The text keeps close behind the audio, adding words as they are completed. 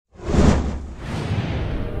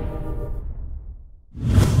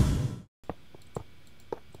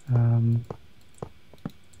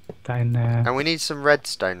That in there. And we need some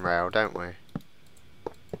redstone rail, don't we?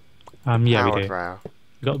 Yeah, we Powered do. rail.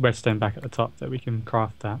 We got the redstone back at the top that we can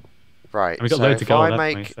craft that. Right, And we got so loads of if I gold, haven't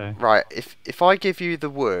we? make... So Right, if I give you the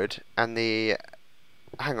wood and the...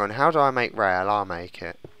 Hang on, how do I make rail? I'll make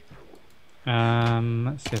it.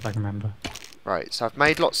 let's see if I can remember. Right, so I've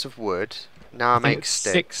made lots of wood. Now I think make it's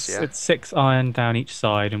sticks, yeah? It's 6 iron down each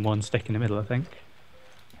side and 1 stick in the middle, I think.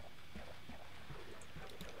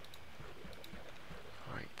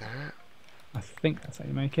 Like that. I think that's how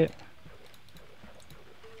you make it.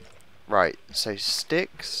 Right, so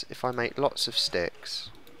sticks, if I make lots of sticks...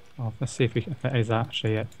 Oh, let's see if we can, if that is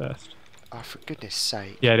actually it first. Oh, for goodness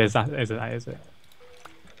sake. Yeah, it is. That is it. That is it.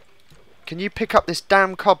 Can you pick up this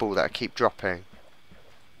damn cobble that I keep dropping?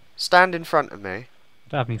 Stand in front of me. I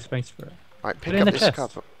don't have any space for it. Right, Put pick it in up the this chest.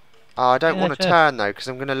 cobble. Oh, I don't Put it in want the to chest. turn though, because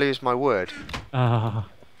I'm going to lose my wood. Ah.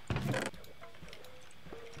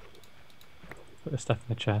 Put the stuff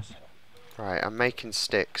in the chest. Right, I'm making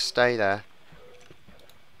sticks. Stay there.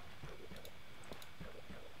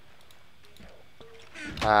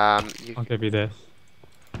 I'll give you this.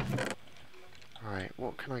 Right,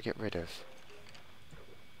 what can I get rid of?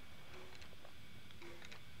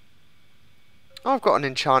 Oh, I've got an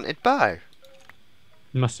enchanted bow.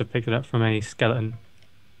 You must have picked it up from a skeleton.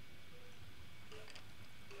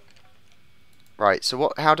 Right, so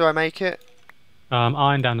what? How do I make it?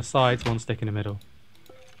 Iron down the sides, 1 stick in the middle.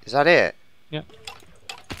 Is that it? Yep.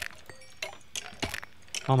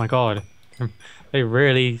 Oh my god. They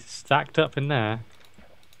really stacked up in there.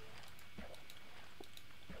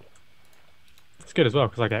 It's good as well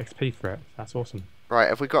because I get XP for it. That's awesome. Right,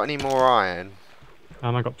 have we got any more iron?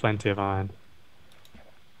 I got plenty of iron.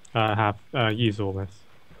 I have used all this.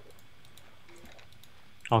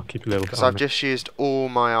 I'll keep a little bit Because on I've me. just used all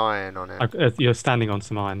my iron on it. You're standing on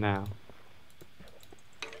some iron now.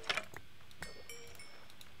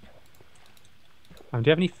 Do you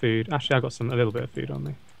have any food? Actually, I've got a little bit of food on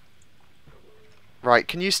me. Right,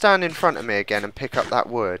 can you stand in front of me again and pick up that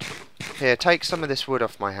wood? Here, take some of this wood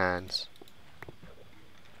off my hands.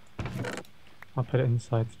 I'll put it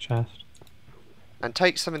inside the chest. And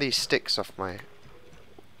take some of these sticks off my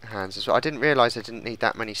hands as well. I didn't realise I didn't need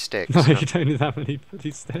that many sticks. No, you don't need that many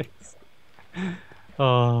bloody sticks.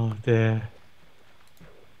 Oh dear.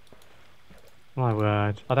 My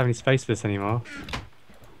word. I don't have any space for this anymore.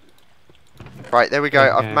 Right, there we go.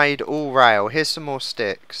 Yeah. I've made all rail. Here's some more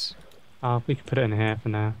sticks. We can put it in here for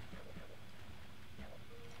now.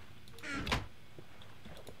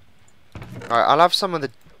 Right, I'll have some of the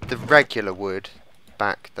regular wood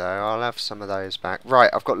back though. I'll have some of those back. Right,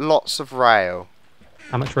 I've got lots of rail.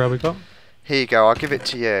 How much rail we got? Here you go, I'll give it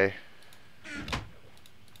to you.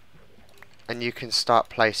 And you can start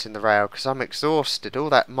placing the rail, because I'm exhausted. All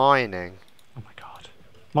that mining. Oh my god.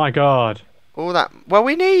 My god. All that... Well,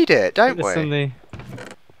 we need it, don't Put this in we? the...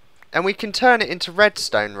 And we can turn it into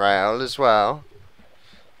redstone rail as well.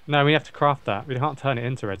 No, we have to craft that. We can't turn it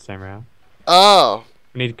into redstone rail. Oh!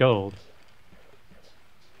 We need gold.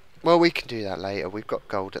 Well, we can do that later. We've got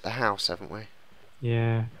gold at the house, haven't we?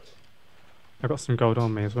 Yeah. I've got some gold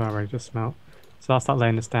on me as well, ready to smelt. So I'll start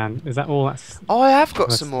laying this down. Is that all that's... Oh, I have got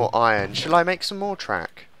That's some more iron. Shall I make some more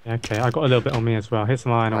track? Yeah, okay, I got a little bit on me as well. Here's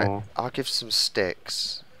some iron Right, ore. I'll give some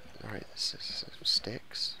sticks. Right, some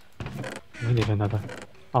sticks. We need another.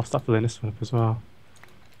 I'll start filling this one up as well.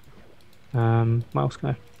 What else can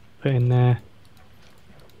I put in there?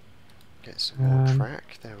 Get some more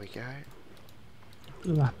track. There we go.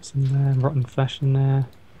 Lapis in there, rotten flesh in there.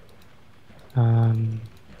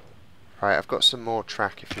 Right, I've got some more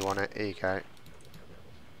track if you want it. Here you go.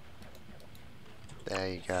 There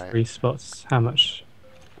you go. 3 spots. How much?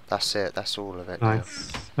 That's it. That's all of it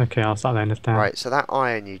Nice. Okay, I'll start laying this down. now. Right, so that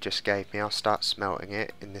iron you just gave me, I'll start smelting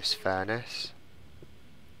it in this furnace.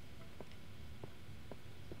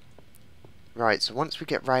 Right, so once we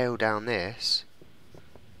get rail down this,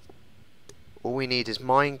 all we need is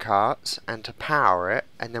mine carts and to power it,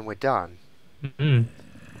 and then we're done. Mm-hmm.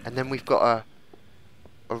 And then we've got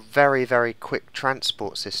a very, very quick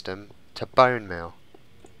transport system to bone meal.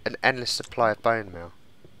 An endless supply of bone meal.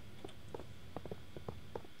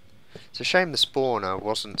 It's a shame the spawner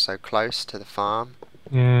wasn't so close to the farm.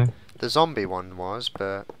 Yeah. The zombie one was,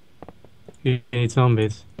 but... You need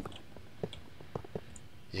zombies.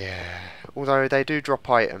 Yeah. Although they do drop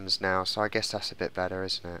items now, so I guess that's a bit better,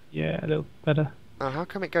 isn't it? Yeah, a little better. Oh, how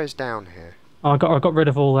come it goes down here? Oh, I got rid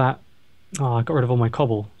of all that. Oh, I got rid of all my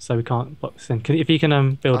cobble, so we can't block this in. If you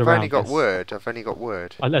can build I've around only got this. wood. I've only got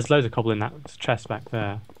wood. There's loads of cobble in that chest back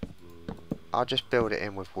there. I'll just build it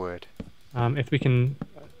in with wood. If we can...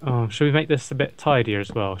 Oh, should we make this a bit tidier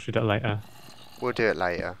as well? Should we do it later? We'll do it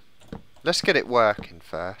later. Let's get it working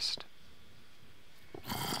first.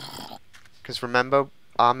 Because remember,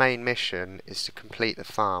 our main mission is to complete the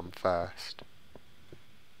farm first.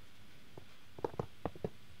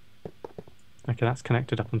 Okay, that's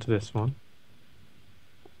connected up onto this one.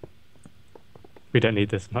 We don't need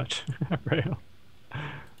this much rail.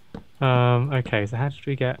 Okay, so how did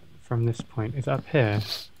we get from this point? Is it up here?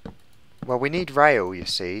 Well, we need rail, you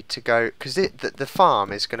see, to go... Because the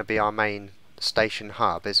farm is going to be our main station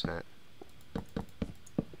hub, isn't it?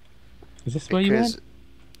 Is this where you went?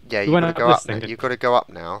 Yeah, We you've went got to up go this up thing, now. didn't You've got to go up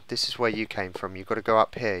now. This is where you came from. You've got to go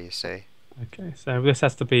up here, you see. Okay, so this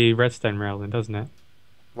has to be redstone rail then, doesn't it?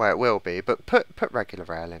 Well, it will be, but put regular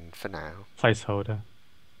rail in for now. Placeholder.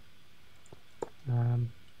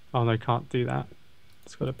 Oh no, can't do that.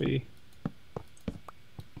 It's got to be...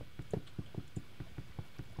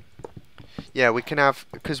 Yeah, we can have...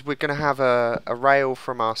 Because we're going to have a rail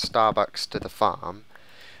from our Starbucks to the farm.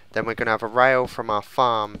 Then we're going to have a rail from our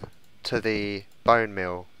farm to the bone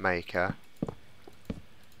meal maker.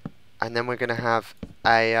 And then we're going to have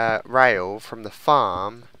a rail from the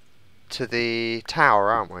farm to the tower,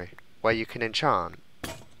 aren't we? Where you can enchant.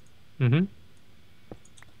 Mm-hmm.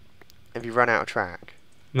 Have you run out of track?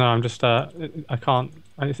 No, I'm just, I can't...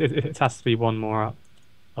 It has to be one more up.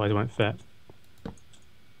 Otherwise it won't fit.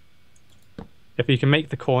 If you can make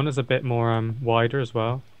the corners a bit more wider as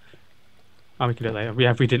well. Oh, we can do it later.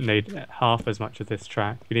 We didn't need half as much of this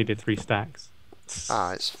track. We needed 3 stacks.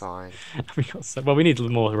 Ah, it's fine. We got so, well, we need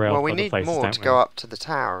more rail. Well, for we other need places, more don't to we? go up to the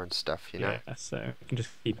tower and stuff, you know. Yeah, so we can just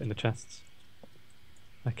keep it in the chests.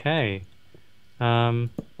 Okay. Well,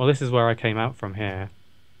 this is where I came out from here.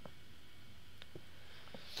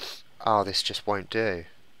 Oh, this just won't do.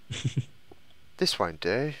 This won't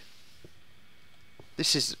do.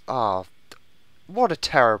 This is... Oh, what a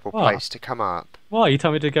terrible What? place to come up. Well, you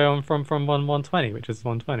told me to go on from 120, which is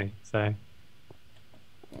 120. So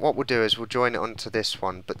What we'll do is we'll join it onto this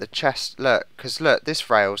one, but the chest... Look, because look, this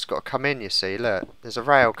rail's got to come in, you see. Look, there's a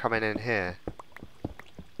rail coming in here.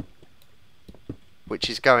 Which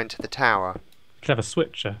is going to the tower. we could have a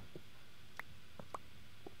switcher.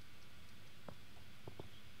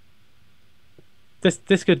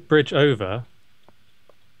 This could bridge over.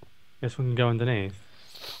 This one can go underneath.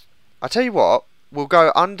 I'll tell you what, we'll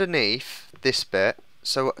go underneath this bit.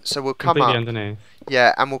 So we'll come Completely up. underneath.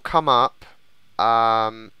 Yeah, and we'll come up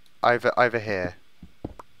over here.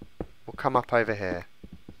 We'll come up over here.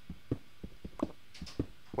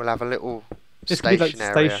 We'll have a little This could be like station the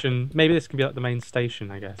area. station. Maybe this could be like the main station,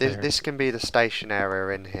 I guess. This can be the station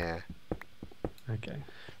area in here. Okay.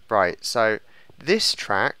 Right, so this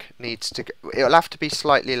track needs to go, it'll have to be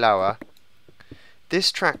slightly lower.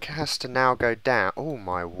 This track has to now go down. Oh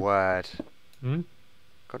my word. Hmm?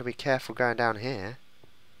 Got to be careful going down here.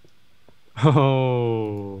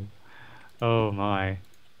 Oh. Oh my.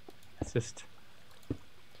 It's just.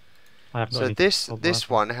 I haven't got So any this gold this bars.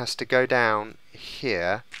 one has to go down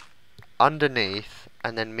here, underneath,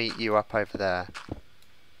 and then meet you up over there.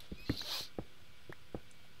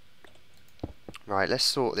 Right, let's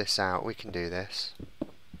sort this out. We can do this.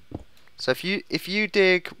 So if you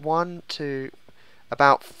dig 1, 2,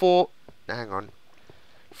 about 4. Hang on.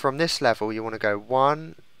 From this level, you want to go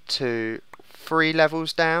 1, 2, 3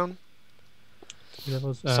 levels down.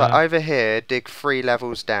 Levels, So over here, dig 3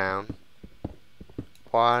 levels down.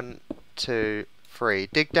 1, 2, 3.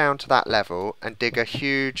 Dig down to that level and dig a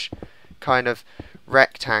huge kind of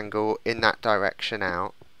rectangle in that direction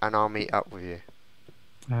out, and I'll meet up with you.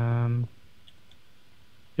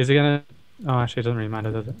 Is it gonna? Oh, actually, it doesn't really matter,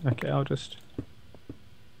 does it? Okay, I'll just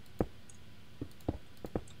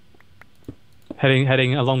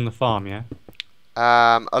heading along the farm, yeah.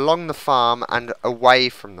 Along the farm and away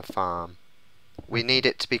from the farm. We need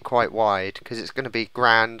it to be quite wide because it's going to be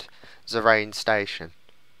Grand Zerain Station.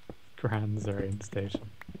 Grand Zerain Station.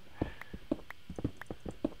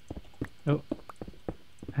 Oh,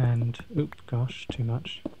 and oop, gosh, too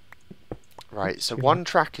much. Right, so Too one much.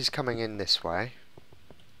 track is coming in this way.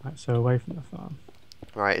 Right, so away from the farm.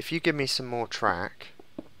 Right, if you give me some more track.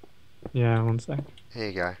 Yeah, one sec. Here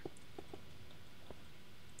you go.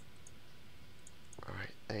 Alright,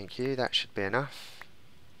 thank you. That should be enough.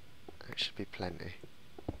 That should be plenty.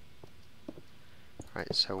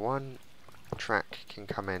 Right, so one track can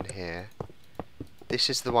come in here. This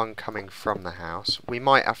is the one coming from the house. We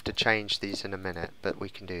might have to change these in a minute, but we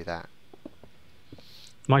can do that.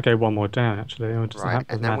 Might go one more down actually. Or just Right,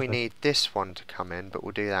 and then we matter. need this one to come in, but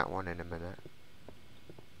we'll do that one in a minute.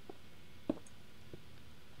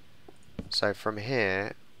 So from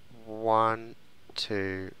here, 1,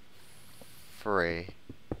 2, 3.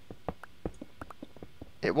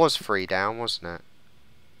 It was 3 down, wasn't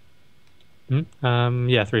it?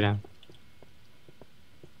 Yeah, 3 down.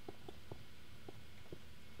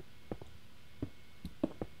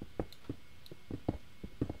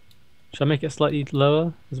 Should I make it slightly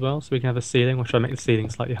lower as well, so we can have a ceiling, or should I make the ceiling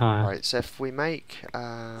slightly higher? Right, so if we make...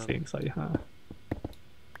 Ceiling slightly higher.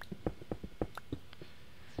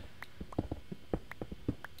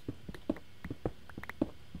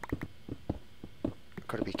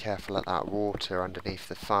 got to be careful at that water underneath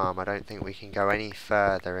the farm. I don't think we can go any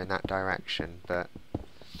further in that direction, but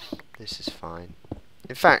this is fine.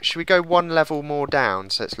 In fact, should we go 1 level more down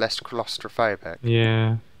so it's less claustrophobic?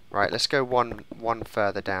 Yeah. Right, let's go one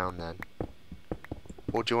further down then.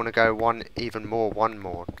 Or do you want to go one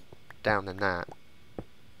more down than that?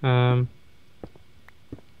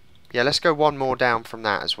 Yeah, let's go 1 more down from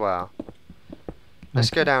that as well. Let's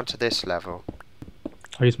go down to this level.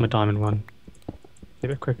 I'll use my diamond one. A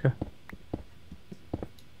bit quicker.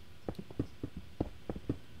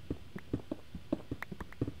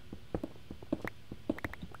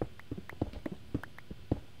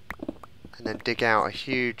 And then dig out a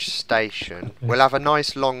huge station. Okay. We'll have a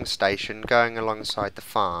nice long station going alongside the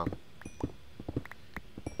farm.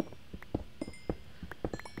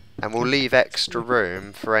 And we'll leave extra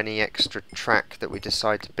room for any extra track that we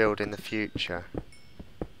decide to build in the future.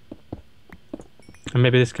 And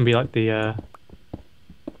maybe this can be like the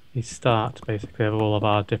start, basically, of all of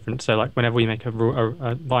our different... So, like, whenever we make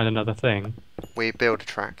find another thing... We build a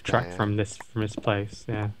track there, yeah. from this place,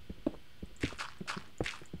 yeah.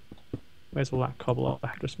 Where's all that cobble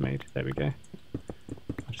I just made? There we go.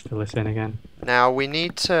 I'll just fill this in again. Now, we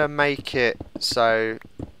need to make it so...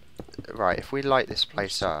 Right, if we light this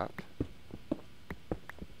place up...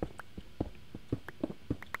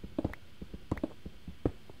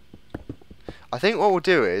 I think what we'll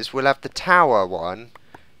do is, we'll have the tower one...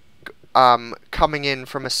 coming in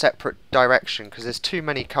from a separate direction, because there's too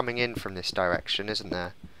many coming in from this direction, isn't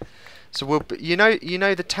there? So we'll, you know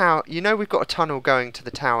the tower. You know we've got a tunnel going to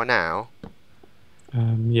the tower now.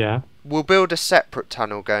 Yeah. We'll build a separate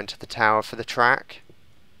tunnel going to the tower for the track.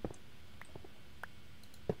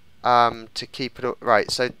 To keep it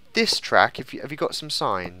right. So this track, have you got some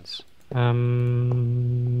signs? No,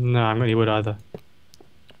 I'm not any wood either.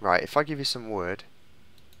 Right. If I give you some wood.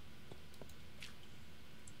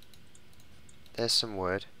 There's some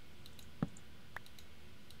wood.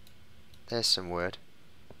 There's some wood.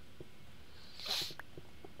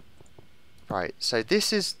 Right, so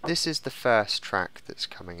this is the first track that's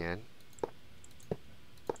coming in.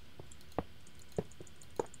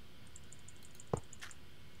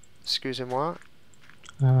 Excusez-moi.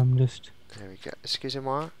 Just... There we go.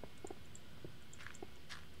 Excusez-moi.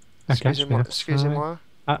 Okay, Excusez-moi. Excusez-moi.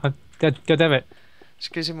 God damn it.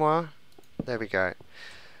 Excusez-moi. There we go.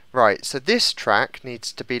 Right, so this track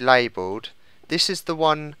needs to be labelled. This is the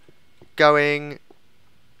one going...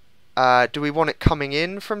 do we want it coming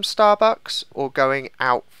in from Starbucks or going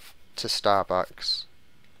out to Starbucks?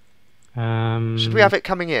 Should we have it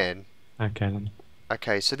coming in? Okay then.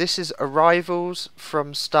 Okay, so this is arrivals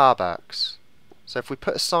from Starbucks. So if we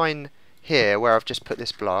put a sign here where I've just put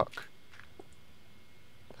this block.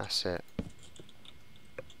 That's it.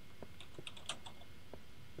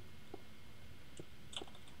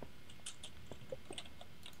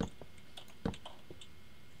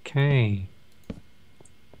 Okay.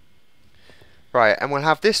 Right, and we'll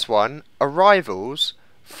have this one, arrivals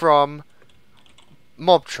from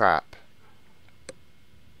Mobtrap.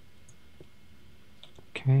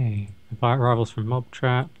 Okay, arrivals from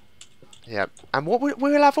Mobtrap. Yep, and what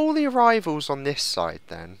we'll have all the arrivals on this side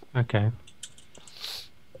then. Okay.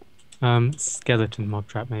 Skeleton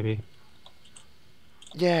Mobtrap maybe.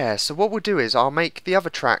 Yeah, so what we'll do is I'll make the other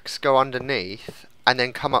tracks go underneath and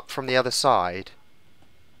then come up from the other side.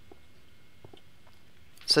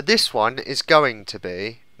 So this one is going to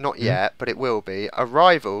be, not yet, but it will be,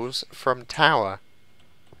 arrivals from Tower.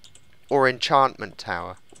 Or Enchantment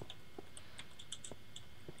Tower.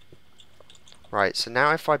 Right, so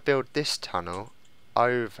now if I build this tunnel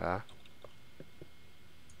over...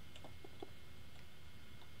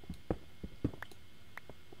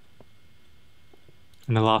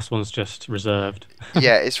 And the last one's just reserved.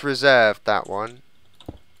 Yeah, it's reserved, that one.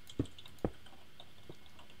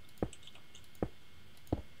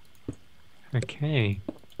 Okay.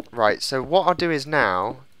 Right, so what I'll do is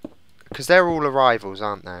now, because they're all arrivals,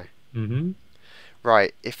 aren't they? Mm-hmm.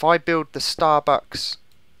 Right, if I build the Starbucks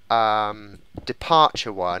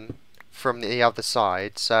departure one from the other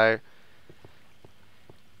side, so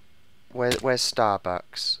where's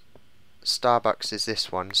Starbucks? Starbucks is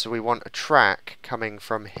this one, so we want a track coming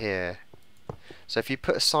from here. So if you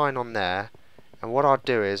put a sign on there, And what I'll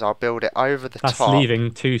do is I'll build it over the That's top.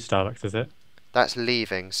 leaving to Starbucks, is it? That's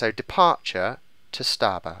leaving. So departure to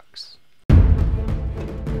Starbucks.